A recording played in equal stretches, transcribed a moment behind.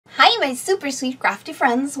my super sweet crafty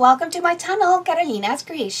friends, welcome to my channel, Carolina's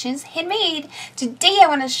Creations Handmade. Today I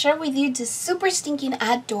want to share with you this super stinking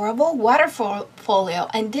adorable waterfall folio,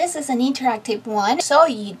 and this is an interactive one, so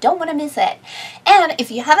you don't want to miss it. And if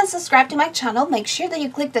you haven't subscribed to my channel, make sure that you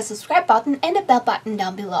click the subscribe button and the bell button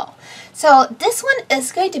down below. So this one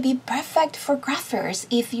is going to be perfect for craft fairs,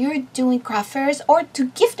 if you're doing craft fairs, or to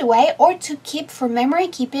gift away, or to keep for memory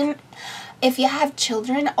keeping if you have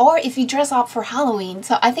children, or if you dress up for Halloween.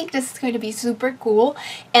 So I think this is going to be super cool,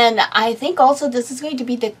 and I think also this is going to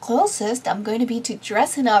be the closest I'm going to be to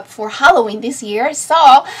dressing up for Halloween this year. So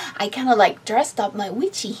I kind of like dressed up my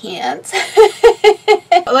witchy hands.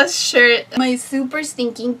 Let's share my super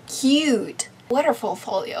stinking cute waterfall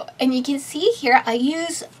folio, and you can see here I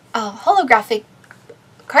use a holographic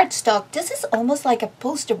cardstock. This is almost like a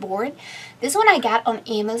poster board. This one I got on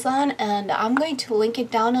Amazon, and I'm going to link it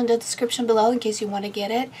down in the description below in case you want to get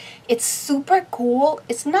it. It's super cool.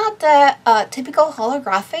 It's not the typical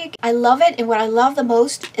holographic. I love it, and what I love the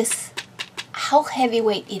most is how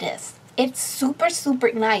heavyweight it is. It's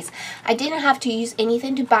super nice. I didn't have to use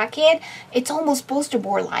anything to back it. It's almost poster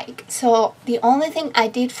board like. So the only thing I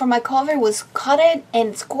did for my cover was cut it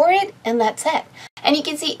and score it, and that's it. And you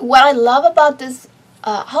can see what I love about this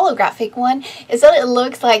holographic one is that it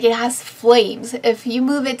looks like it has flames. If you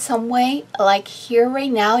move it some way, like here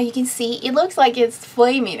right now, you can see it looks like it's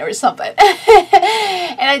flaming or something.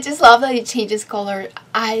 And I just love that it changes color.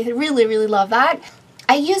 I really love that.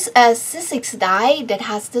 I use a C6 die that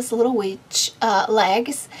has this little witch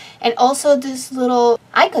legs, and also this little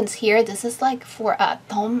icons here. This is like for a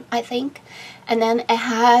thumb, I think. And then it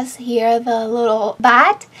has here the little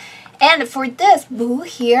bat. And for this boo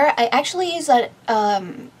here, I actually use an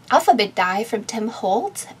alphabet die from Tim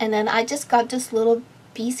Holtz, and then I just got this little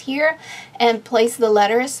piece here and placed the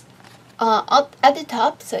letters up at the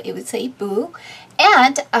top, so it would say boo.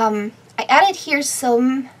 And I added here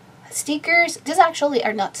some stickers. These actually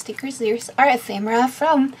are not stickers, these are ephemera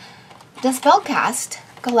from the Spellcast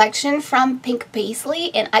collection from Pink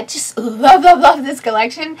Paisley, and I just love this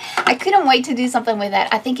collection. I couldn't wait to do something with it.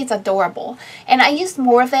 I think it's adorable, and I used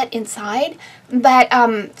more of it inside, but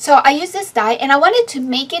so I used this die, and I wanted to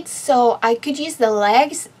make it so I could use the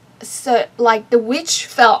legs, so like the witch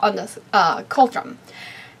fell on the cauldron,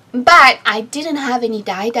 but I didn't have any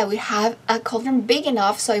die that would have a cauldron big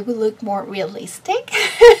enough so it would look more realistic.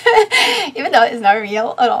 Even though it's not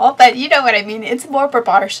real at all, but you know what I mean, it's more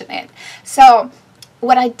proportionate. So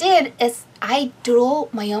what I did is I drew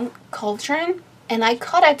my own cauldron, and I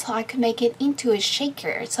cut it so I could make it into a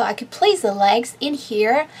shaker, so I could place the legs in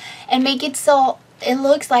here and make it so it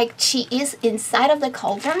looks like she is inside of the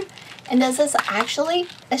cauldron, and this is actually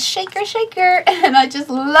a shaker. And I just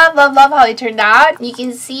love how it turned out. You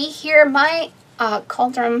can see here my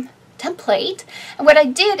cauldron template, and what I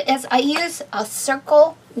did is I used a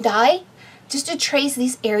circle die just to trace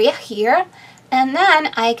this area here, and then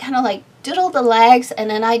I kind of like doodle the legs,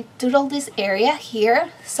 and then I doodle this area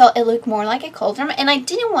here so it looked more like a cauldron. And I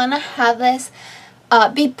didn't want to have this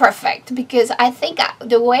be perfect, because I think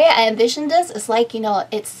the way I envisioned this is like, you know,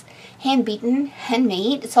 it's hand beaten,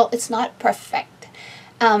 handmade, so it's not perfect.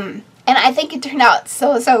 And I think it turned out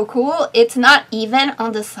so cool. It's not even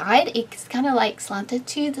on the side, it's kind of like slanted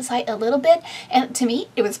to the side a little bit, and to me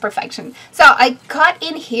it was perfection. So I cut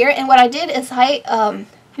in here, and what I did is I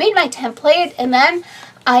made my template, and then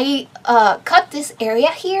I cut this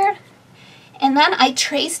area here, and then I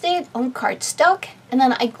traced it on cardstock, and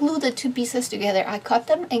then I glued the two pieces together. I cut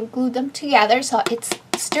them and glued them together so it's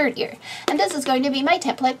sturdier. And this is going to be my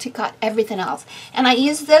template to cut everything else. And I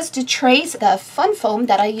used this to trace the fun foam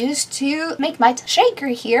that I used to make my shaker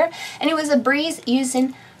here, and it was a breeze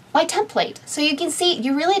using my template. So you can see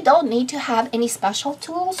you really don't need to have any special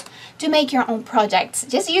tools to make your own projects.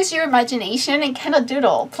 Just use your imagination and kind of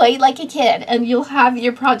doodle, play like a kid, and you'll have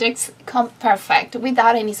your projects come perfect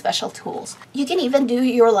without any special tools. You can even do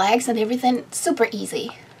your legs and everything super easy.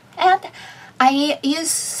 And I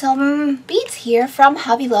used some beads here from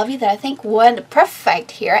Hobby Lobby that I think went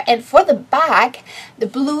perfect here. And for the back, the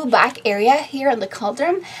blue back area here on the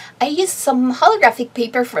cauldron, I used some holographic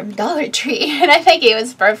paper from Dollar Tree, and I think it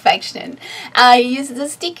was perfection. I used the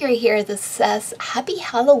sticker here that says Happy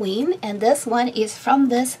Halloween, and this one is from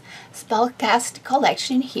this Spellcast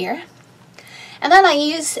collection here. And then I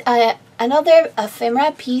used another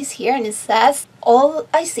ephemera piece here, and it says, all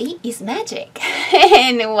I see is magic.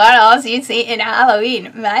 And what else you see in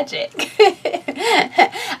Halloween? Magic.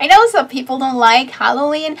 I know some people don't like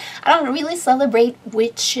Halloween. I don't really celebrate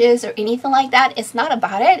witches or anything like that. It's not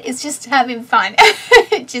about it. It's just having fun.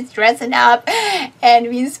 Just dressing up and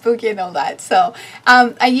being spooky and all that. So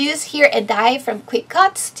I use here a die from Quick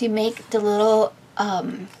Cuts to make the little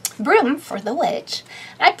broom for the witch.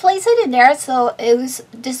 And I placed it in there so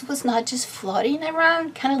this was not just floating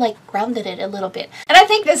around, kind of like grounded it a little bit. And I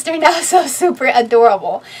think this turned out so super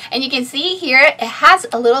adorable. And you can see here it has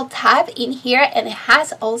a little tab in here, and it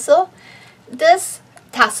has also this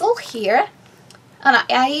tassel here. And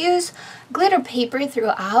I use glitter paper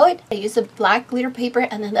throughout. I use a black glitter paper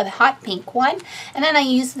and then the hot pink one, and then I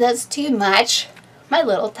use this to match my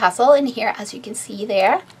little tassel in here, as you can see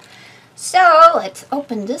there. So let's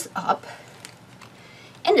open this up,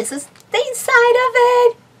 and this is the inside of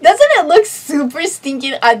it. Doesn't it look super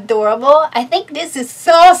stinking adorable? I think this is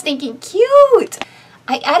so stinking cute.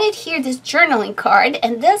 I added here this journaling card,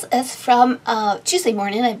 and this is from Tuesday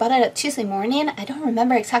morning. I bought it at Tuesday morning. I don't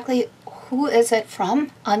remember exactly who is it from.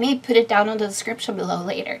 I may put it down in the description below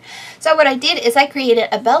later. So what I did is I created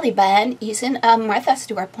a belly band using a Martha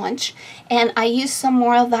Stewart punch, and I used some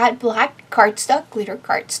more of that black cardstock, glitter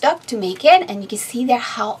cardstock, to make it, and you can see there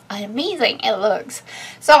how amazing it looks.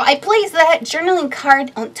 So I placed that journaling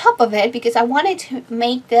card on top of it because I wanted to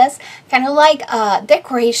make this kind of like a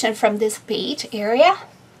decoration from this page area,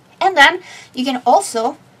 and then you can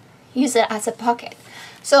also use it as a pocket.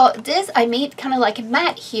 So this I made kind of like a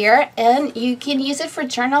mat here, and you can use it for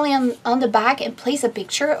journaling on the back and place a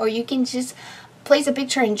picture, or you can just place a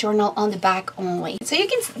picture and journal on the back only. So you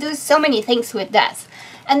can do so many things with this.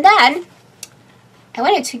 And then I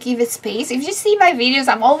wanted to give it space. If you see my videos,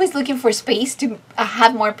 I'm always looking for space to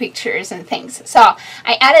have more pictures and things. So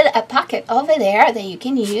I added a pocket over there that you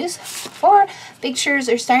can use for pictures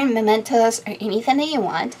or starting mementos or anything that you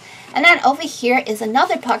want. And then over here is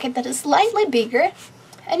another pocket that is slightly bigger,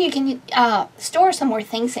 and you can store some more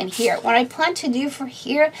things in here. What I plan to do for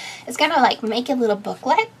here is kind of like make a little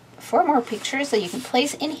booklet for more pictures that you can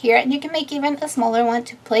place in here, and you can make even a smaller one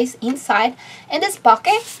to place inside in this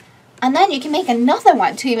pocket, and then you can make another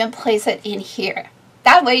one to even place it in here.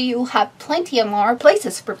 That way you'll have plenty of more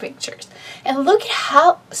places for pictures. And look at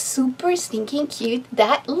how super stinking cute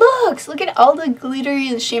that looks. Look at all the glittery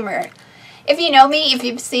and shimmer. If you know me, if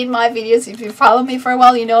you've seen my videos, if you follow me for a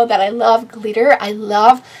while, you know that I love glitter. I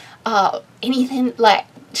love anything like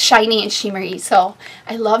shiny and shimmery. So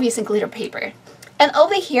I love using glitter paper. And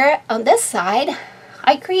over here on this side,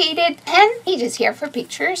 I created 10 pages here for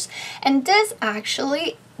pictures. And this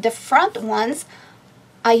actually, the front ones,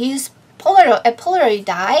 I use a Polaroid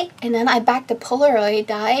die, and then I backed the Polaroid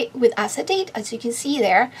die with acetate, as you can see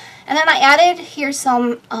there. And then I added here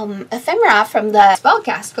some ephemera from the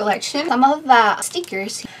Spellcast collection, some of the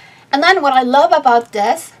stickers. And then what I love about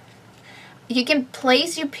this, you can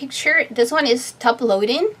place your picture. This one is top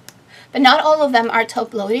loading, but not all of them are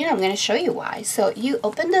top loading. I'm going to show you why. So you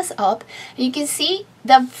open this up, and you can see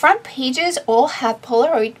the front pages all have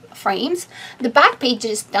Polaroid frames. The back page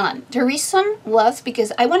is done. The reason was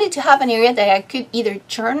because I wanted to have an area that I could either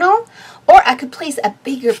journal or I could place a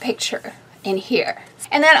bigger picture in here.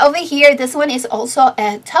 And then over here, this one is also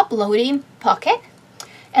a top loading pocket.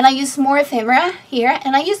 And I used more ephemera here,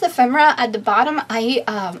 and I used the ephemera at the bottom. I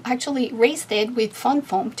actually raised it with fun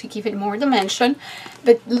foam to give it more dimension.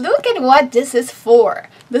 But look at what this is for.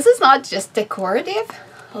 This is not just decorative.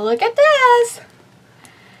 Look at this.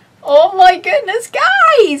 Oh my goodness,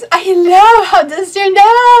 guys! I love how this turned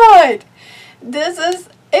out. This is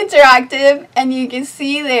interactive, and you can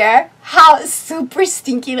see there how super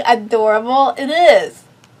stinking adorable it is.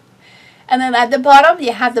 And then at the bottom,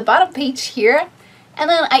 you have the bottom page here. And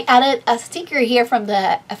then I added a sticker here from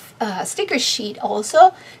the sticker sheet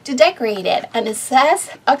also to decorate it. And it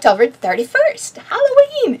says October 31st,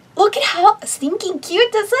 Halloween. Look at how stinking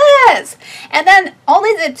cute this is. And then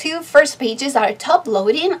only the two first pages are top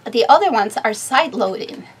loading. The other ones are side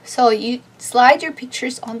loading. So you slide your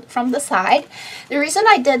pictures on from the side. The reason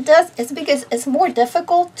I did this is because it's more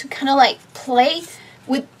difficult to kind of like play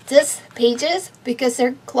with these pages because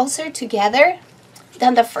they're closer together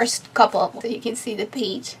than the first couple. So you can see the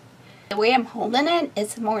page. The way I'm holding it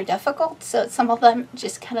is more difficult, so some of them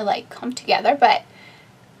just kind of like come together, but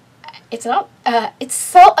it's not, it's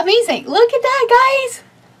so amazing. Look at that, guys.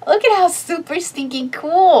 Look at how super stinking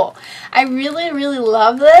cool. I really, really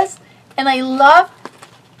love this, and I love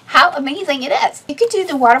how amazing it is. You could do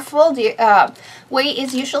the waterfall the way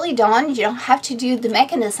it's usually done. You don't have to do the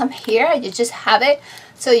mechanism here. You just have it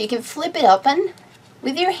so you can flip it open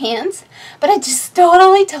with your hands. But I just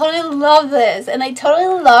totally love this, and I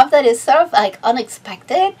totally love that it's sort of like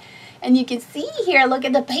unexpected. And you can see here, look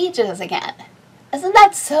at the pages again. Isn't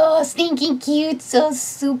that so stinking cute? So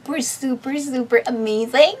super, super, super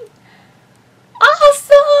amazing.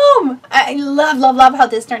 Awesome! I love, love, love how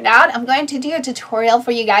this turned out. I'm going to do a tutorial for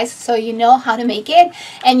you guys so you know how to make it,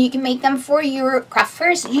 and you can make them for your craft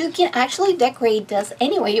fairs. You can actually decorate this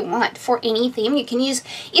any way you want for any theme. You can use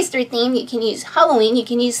Easter theme, you can use Halloween, you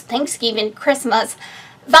can use Thanksgiving, Christmas,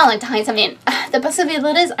 Valentine's. I mean, the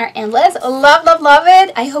possibilities are endless. Love, love, love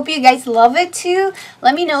it. I hope you guys love it too.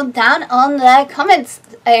 Let me know down on the comments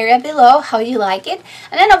area below how you like it.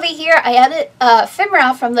 And then over here, I added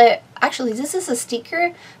ephemera from the, actually this is a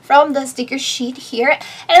sticker from the sticker sheet here.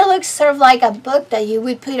 And it looks sort of like a book that you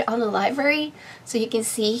would put on the library. So you can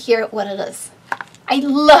see here what it is. I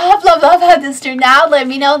love, love, love how this turned out. Let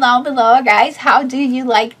me know down below, guys. How do you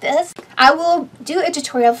like this? I will do a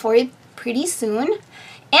tutorial for it pretty soon.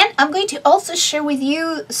 And I'm going to also share with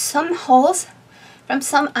you some hauls from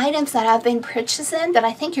some items that I've been purchasing that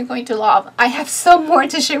I think you're going to love. I have some more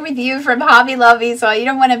to share with you from Hobby Lobby, so you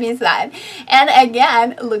don't want to miss that. And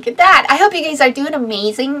again, look at that. I hope you guys are doing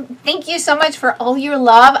amazing. Thank you so much for all your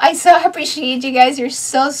love. I so appreciate you guys. You're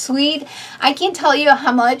so sweet. I can't tell you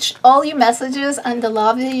how much all your messages and the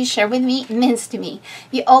love that you share with me means to me.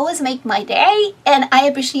 You always make my day, and I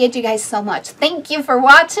appreciate you guys so much. Thank you for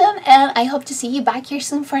watching, and I hope to see you back here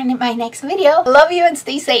soon for my next video. Love you and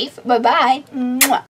stay safe. Bye-bye.